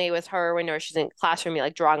originally it was her when she's in classroom,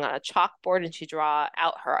 like drawing on a chalkboard, and she draw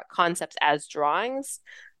out her concepts as drawings.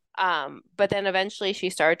 But then eventually she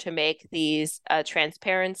started to make these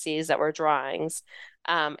transparencies that were drawings,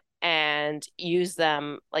 and use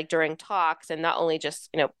them like during talks, and not only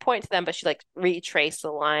just point to them, but she like retrace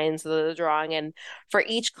the lines of the drawing. And for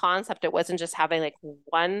each concept, it wasn't just having like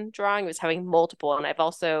one drawing, it was having multiple. And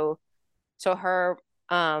so her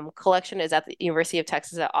collection is at the University of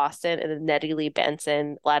Texas at Austin in the Nettie Lee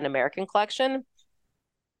Benson Latin American collection.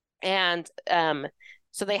 And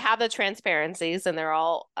so they have the transparencies, and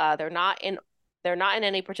they're not in they're not in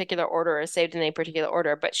any particular order or saved in any particular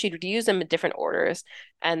order, but she would use them in different orders.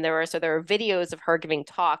 And there were videos of her giving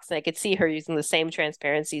talks, and I could see her using the same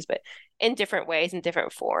transparencies, but in different ways, in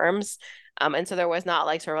different forms. And so there was not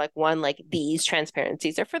like sort of like one, like these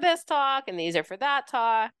transparencies are for this talk and these are for that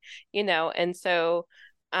talk, and so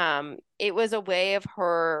it was a way of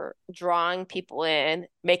her drawing people in,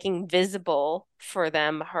 making visible for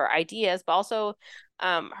them her ideas, but also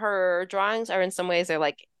her drawings are in some ways, they're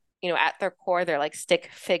like, at their core, they're like stick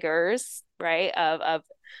figures, right, of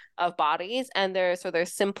bodies, and they're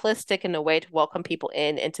simplistic in a way to welcome people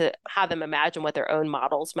in and to have them imagine what their own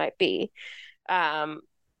models might be.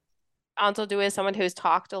 Anzaldúa is someone who's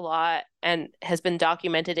talked a lot and has been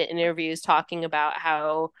documented in interviews talking about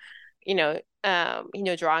how,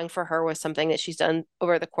 drawing for her was something that she's done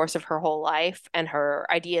over the course of her whole life, and her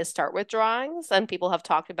ideas start with drawings. And people have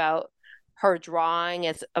talked about her drawing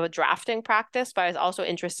as a drafting practice, but I was also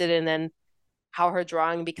interested in then how her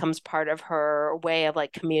drawing becomes part of her way of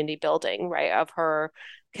like community building, right? Of her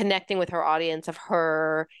connecting with her audience, of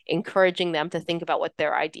her encouraging them to think about what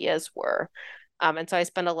their ideas were. And so I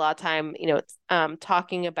spent a lot of time,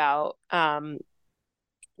 talking about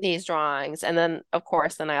these drawings. And then, of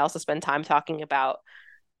course, I also spend time talking about,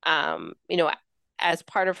 as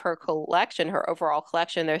part of her collection, her overall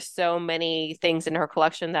collection, there's so many things in her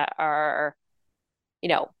collection that are,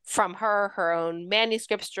 from her own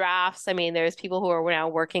manuscripts, drafts. I mean, there's people who are now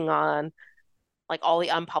working on like all the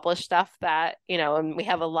unpublished stuff that, and we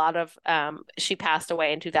have a lot of, she passed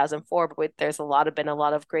away in 2004, but there's been a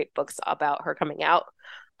lot of great books about her coming out.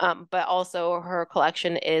 But also her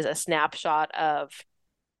collection is a snapshot of,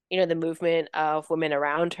 the movement of women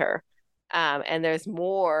around her. And there's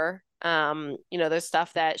more, there's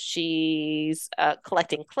stuff that she's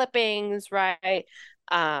collecting clippings, right?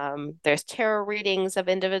 There's tarot readings of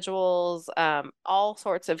individuals, all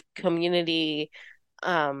sorts of community,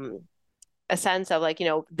 a sense of like,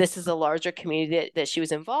 this is a larger community that she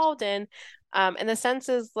was involved in. And the sense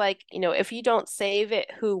is like, if you don't save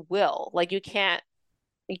it, who will? Like you can't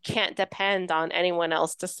depend on anyone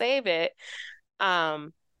else to save it.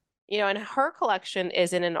 And her collection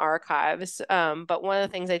is in an archives. But one of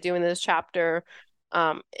the things I do in this chapter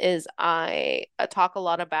is I talk a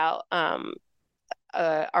lot about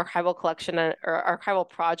archival collection or archival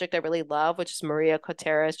project I really love, which is Maria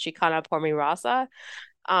Cotera's Chicana por mi raza.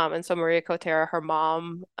 And so Maria Cotera, her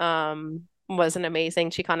mom, was an amazing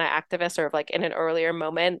Chicana activist, sort of like in an earlier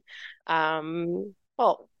moment.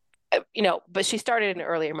 But she started in an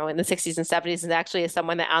earlier moment in the 60s and 70s, and actually is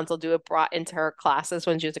someone that Anzaldúa brought into her classes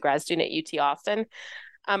when she was a grad student at UT Austin.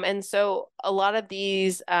 And so a lot of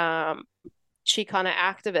these Chicana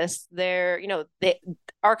activists,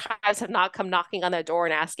 archives have not come knocking on their door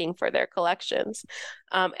and asking for their collections.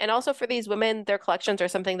 And also for these women, their collections are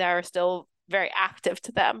something that are still very active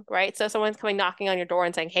to them, right? So someone's coming knocking on your door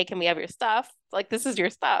and saying, hey, can we have your stuff? Like, this is your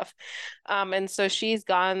stuff. And so she's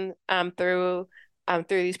gone through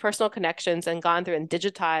these personal connections and gone through and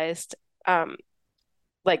digitized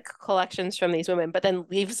like collections from these women, but then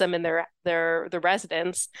leaves them in their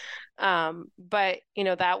residence. But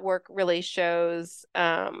that work really shows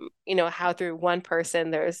how through one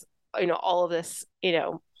person there's all of this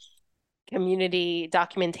community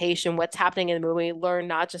documentation, what's happening in the movie. We learn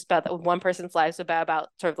not just about one person's lives, but about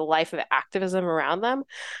sort of the life of activism around them,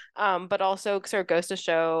 but also sort of goes to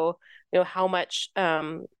show how much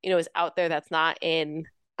is out there that's not in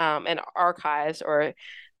archives or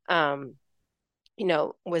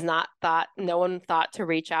was not thought. No one thought to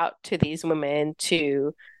reach out to these women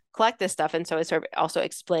to collect this stuff, and so it sort of also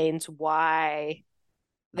explains why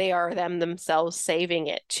they are themselves saving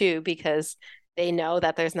it too, because they know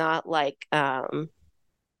that there's not like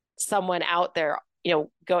someone out there,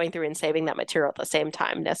 going through and saving that material at the same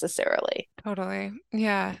time necessarily. Totally.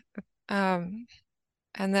 Yeah.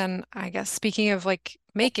 And then I guess speaking of like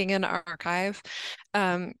making an archive,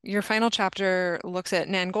 your final chapter looks at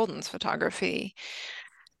Nan Goldin's photography.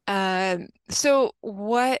 So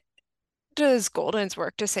what does Goldin's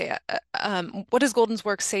work say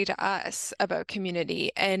to us about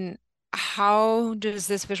community, and how does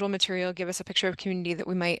this visual material give us a picture of community that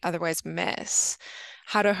we might otherwise miss?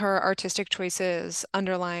 How do her artistic choices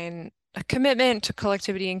underline a commitment to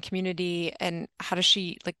collectivity and community, and how does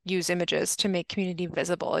she like use images to make community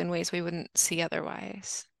visible in ways we wouldn't see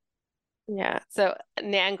otherwise? Yeah. So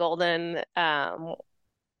Nan Goldin,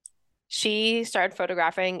 she started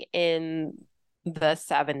photographing in the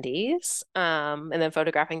 70s, and then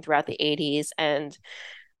photographing throughout the 80s, and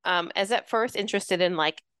as at first interested in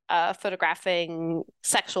like photographing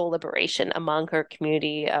sexual liberation among her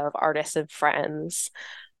community of artists and friends.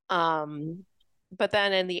 but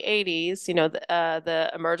then in the 80s,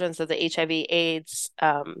 the emergence of the HIV/AIDS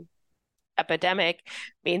epidemic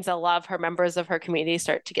means a lot of her members of her community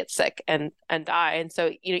start to get sick and die. And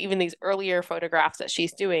so, even these earlier photographs that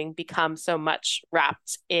she's doing become so much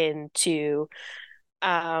wrapped into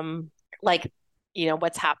like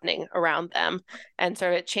what's happening around them, and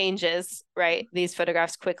sort of it changes, right? These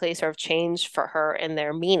photographs quickly sort of change for her in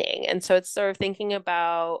their meaning. And so it's sort of thinking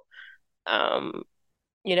about documenting,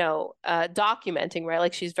 right?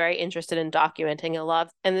 Like she's very interested in documenting a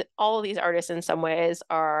lot and all of these artists in some ways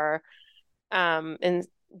are in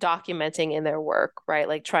documenting in their work, right?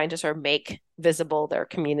 Like trying to sort of make visible their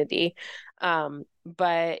community.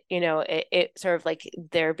 But it sort of like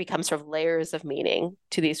there becomes sort of layers of meaning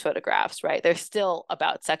to these photographs, right? They're still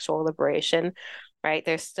about sexual liberation, right?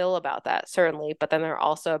 They're still about that, certainly, but then they're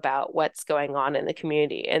also about what's going on in the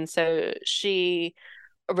community. And so she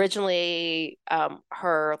originally,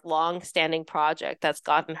 her long-standing project that's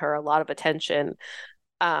gotten her a lot of attention,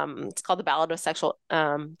 it's called The Ballad of Sexual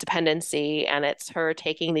Dependency, and it's her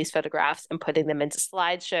taking these photographs and putting them into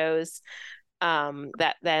slideshows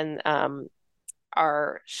that then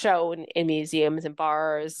are shown in museums and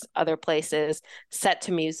bars, other places, set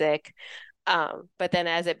to music. But then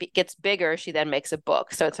as it gets bigger, she then makes a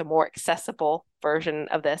book. So it's a more accessible version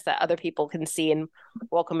of this that other people can see and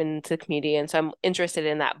welcome into the community. And so I'm interested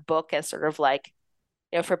in that book as sort of like,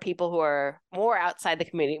 for people who are more outside the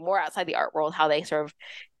community, more outside the art world, how they sort of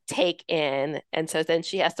take in. And so then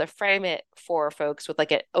she has to frame it for folks with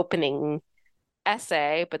like an opening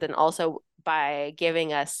essay, but then also by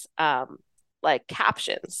giving us like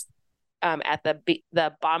captions at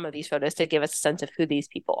the bottom of these photos to give us a sense of who these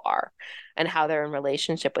people are and how they're in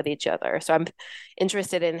relationship with each other. So I'm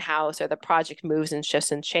interested in how sort of the project moves and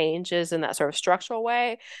shifts and changes in that sort of structural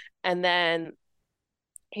way. And then,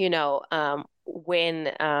 when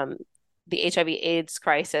the HIV/AIDS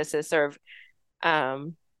crisis is sort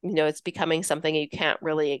of, it's becoming something you can't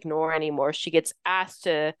really ignore anymore, she gets asked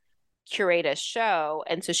to curate a show.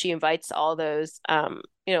 And so she invites all those,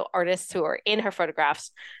 artists who are in her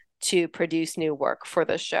photographs to produce new work for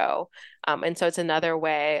the show. And so it's another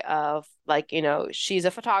way of like, she's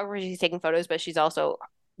a photographer, she's taking photos, but she's also,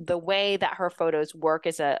 the way that her photos work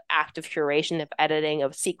is an act of curation, of editing,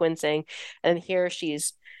 of sequencing. And here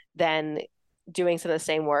she's then doing some of the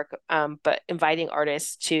same work, but inviting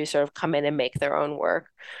artists to sort of come in and make their own work.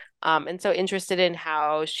 And so interested in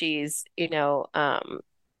how she's,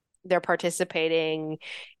 they're participating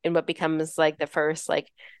in what becomes like the first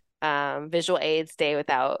like visual AIDS day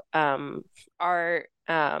without art,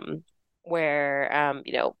 where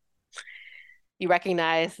you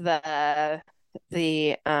recognize the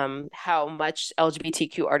how much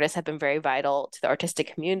LGBTQ artists have been very vital to the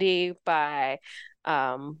artistic community by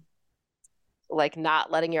like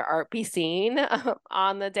not letting your art be seen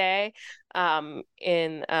on the day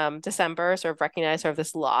in December, sort of recognize sort of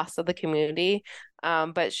this loss of the community.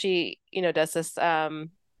 But she, does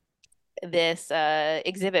this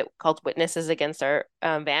exhibit called Witnesses Against Our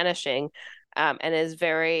Vanishing, and is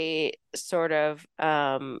very sort of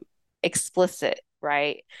explicit,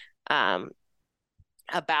 right,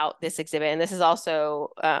 about this exhibit. And this is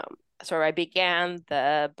also sort of, I began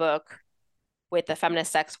the book with the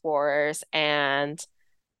feminist sex wars, and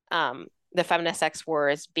the feminist sex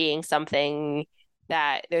wars being something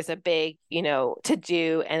that there's a big, to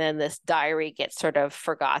do, and then this diary gets sort of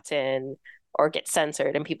forgotten or gets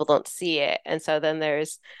censored and people don't see it. And so then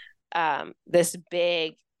there's this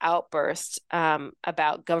big outburst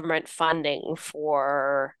about government funding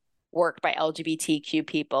for work by LGBTQ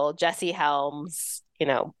people. Jesse Helms,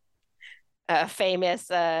 a famous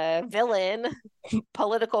villain,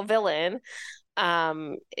 political villain,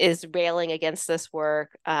 is railing against this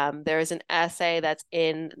work. There's an essay that's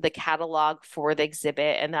in the catalog for the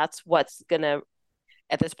exhibit, and that's what's going to,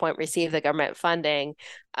 at this point, receive the government funding,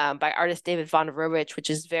 by artist David von Rowich, which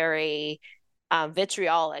is very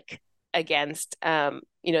vitriolic against,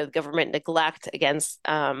 the government neglect, against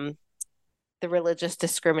the religious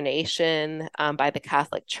discrimination by the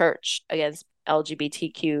Catholic Church against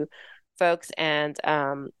LGBTQ folks, and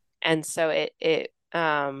so it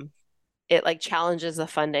like challenges the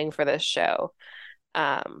funding for this show.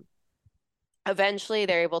 Eventually,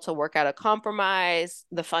 they're able to work out a compromise.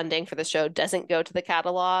 The funding for the show doesn't go to the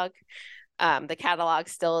catalog. The catalog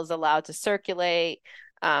still is allowed to circulate,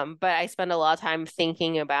 but I spend a lot of time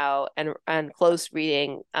thinking about and close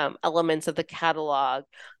reading elements of the catalog,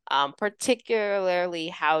 particularly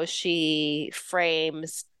how she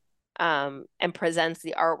frames and presents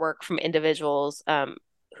the artwork from individuals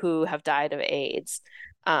who have died of AIDS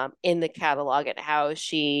in the catalog, and how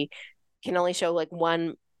she can only show like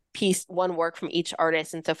one one work from each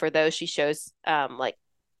artist. And so for those, she shows like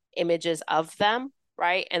images of them,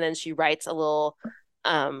 right? And then she writes a little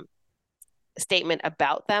statement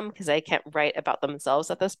about them because they can't write about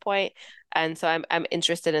themselves at this point. And so I'm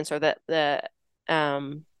interested in sort of the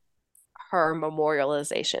her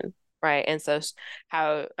memorialization, right? And so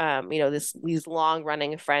how these long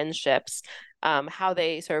running friendships, how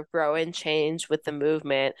they sort of grow and change with the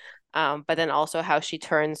movement, but then also how she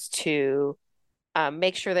turns to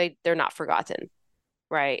make sure they're not forgotten,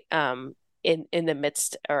 right? In the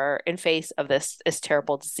midst or in face of this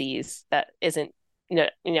terrible disease that isn't,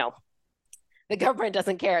 the government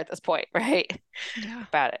doesn't care at this point, right? Yeah.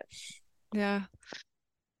 About it. Yeah.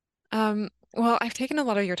 Well, I've taken a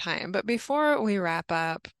lot of your time, but before we wrap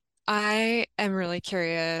up, I am really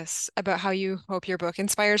curious about how you hope your book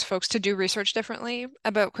inspires folks to do research differently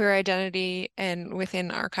about queer identity and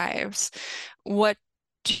within archives. What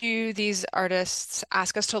do these artists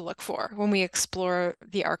ask us to look for when we explore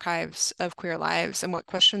the archives of queer lives, and what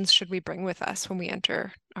questions should we bring with us when we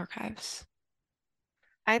enter archives?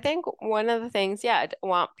 I think one of the things, I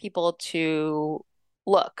want people to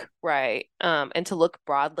look, right, and to look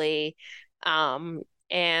broadly, and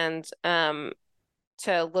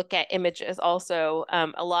to look at images also.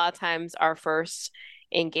 A lot of times our first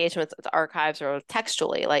engagements with archives are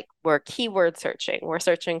textually, like we're keyword searching, we're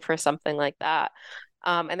searching for something like that.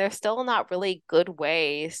 And there's still not really good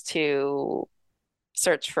ways to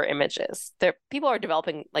search for images. People are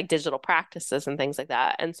developing like digital practices and things like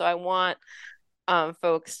that. And so I want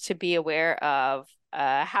folks to be aware of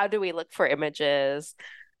how do we look for images?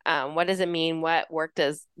 What does it mean? What work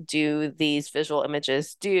do these visual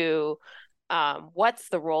images do? What's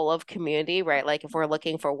the role of community, right? Like if we're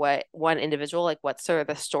looking for what one individual, like what's sort of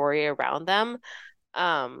the story around them?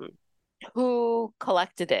 Who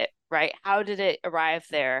collected it, right? How did it arrive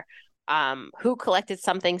there? Who collected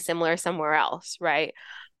something similar somewhere else, right?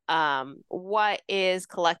 What is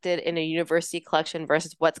collected in a university collection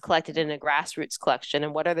versus what's collected in a grassroots collection,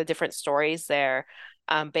 and what are the different stories there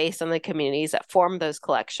based on the communities that form those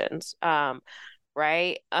collections,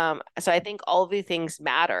 right? So I think all of these things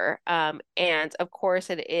matter. And of course,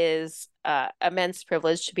 it is immense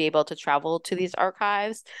privilege to be able to travel to these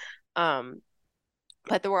archives.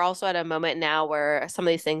 But we're also at a moment now where some of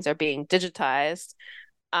these things are being digitized,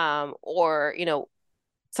 or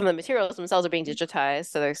some of the materials themselves are being digitized.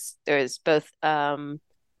 So there's both open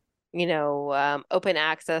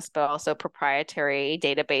access, but also proprietary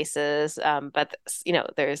databases. But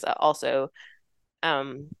there's also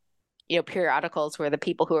periodicals where the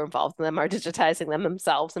people who are involved in them are digitizing them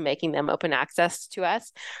themselves and making them open access to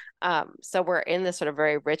us. So we're in this sort of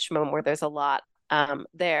very rich moment where there's a lot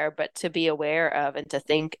there, but to be aware of and to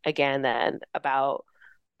think again then about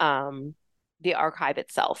the archive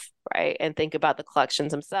itself, right? And think about the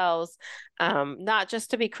collections themselves, not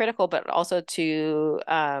just to be critical, but also to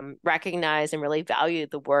recognize and really value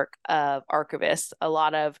the work of archivists. A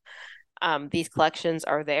lot of these collections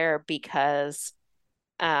are there because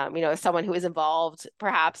someone who is involved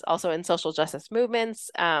perhaps also in social justice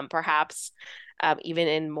movements, perhaps even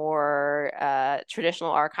in more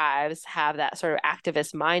traditional archives, have that sort of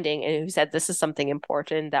activist minding, and who said this is something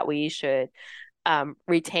important that we should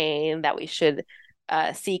retain, that we should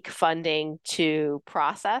seek funding to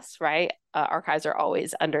process, right? Archives are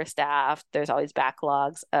always understaffed. There's always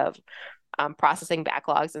backlogs of processing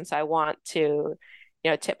backlogs. And so I want to,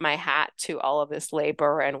 tip my hat to all of this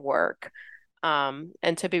labor and work,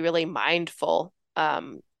 and to be really mindful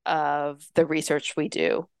of the research we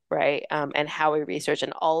do, right? And how we research,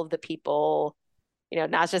 and all of the people,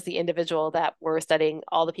 not just the individual that we're studying,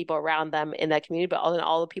 all the people around them in that community, but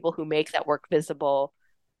all the people who make that work visible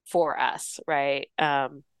for us, right?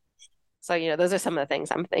 So, those are some of the things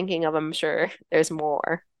I'm thinking of. I'm sure there's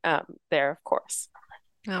more there, of course.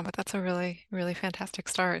 No, but that's a really, really fantastic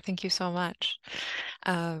start. Thank you so much.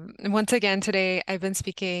 Once again, today I've been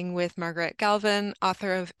speaking with Margaret Galvan,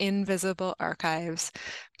 author of Invisible Archives,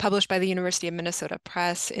 published by the University of Minnesota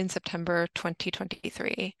Press in September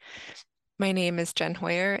 2023. My name is Jen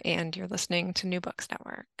Hoyer, and you're listening to New Books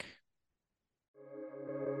Network.